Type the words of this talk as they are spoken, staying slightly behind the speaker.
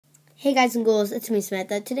Hey guys and ghouls, it's me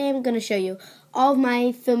Samantha. Today I'm going to show you all of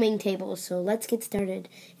my filming tables, so let's get started.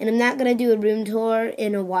 And I'm not going to do a room tour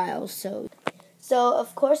in a while, so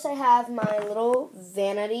of course I have my little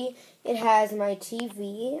vanity. It has my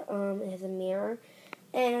TV, it has a mirror,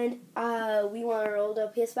 and we want our old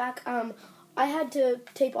LPS back. I had to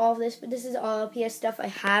tape all of this, but this is all LPS stuff I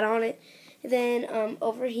had on it. And then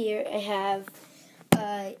over here I have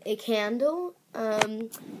a candle,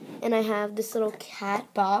 and I have this little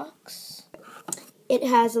cat box. It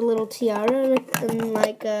has a little tiara and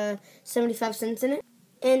like 75 cents in it,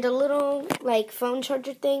 and a little like phone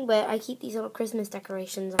charger thing, but I keep these little Christmas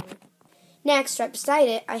decorations on it. Next, right beside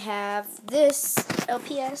it, I have this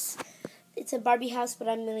LPS. It's a Barbie house, but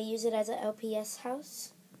I'm going to use it as an LPS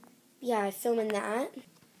house. Yeah, I film in that.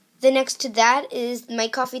 Then next to that is my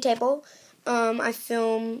coffee table. I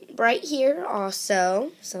film right here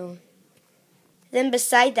also, so. Then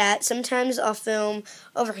beside that, sometimes I'll film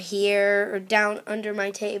over here or down under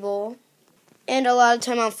my table. And a lot of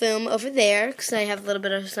time I'll film over there because I have a little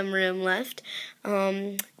bit of some room left.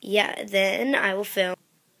 Yeah, then I will film.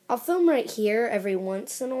 I'll film right here every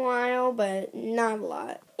once in a while, but not a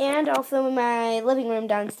lot. And I'll film in my living room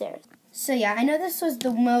downstairs. So yeah, I know this was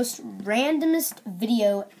the most randomest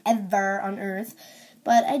video ever on Earth,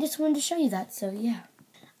 but I just wanted to show you that, so yeah.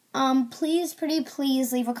 Please, pretty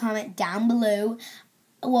please leave a comment down below.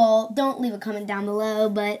 Well, don't leave a comment down below,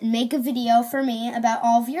 but make a video for me about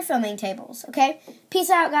all of your filming tables, okay? Peace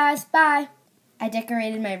out, guys. Bye. I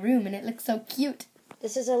decorated my room, and it looks so cute.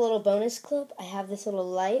 This is a little bonus clip. I have this little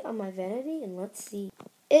light on my vanity, and let's see.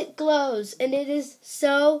 It glows, and it is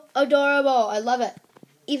so adorable. I love it.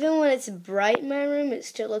 Even when it's bright in my room, it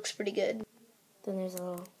still looks pretty good. Then there's a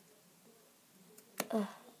little...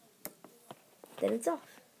 then it's off.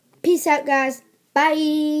 Peace out, guys.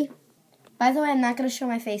 Bye. By the way, I'm not going to show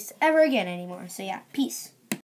my face ever again anymore. So yeah, peace.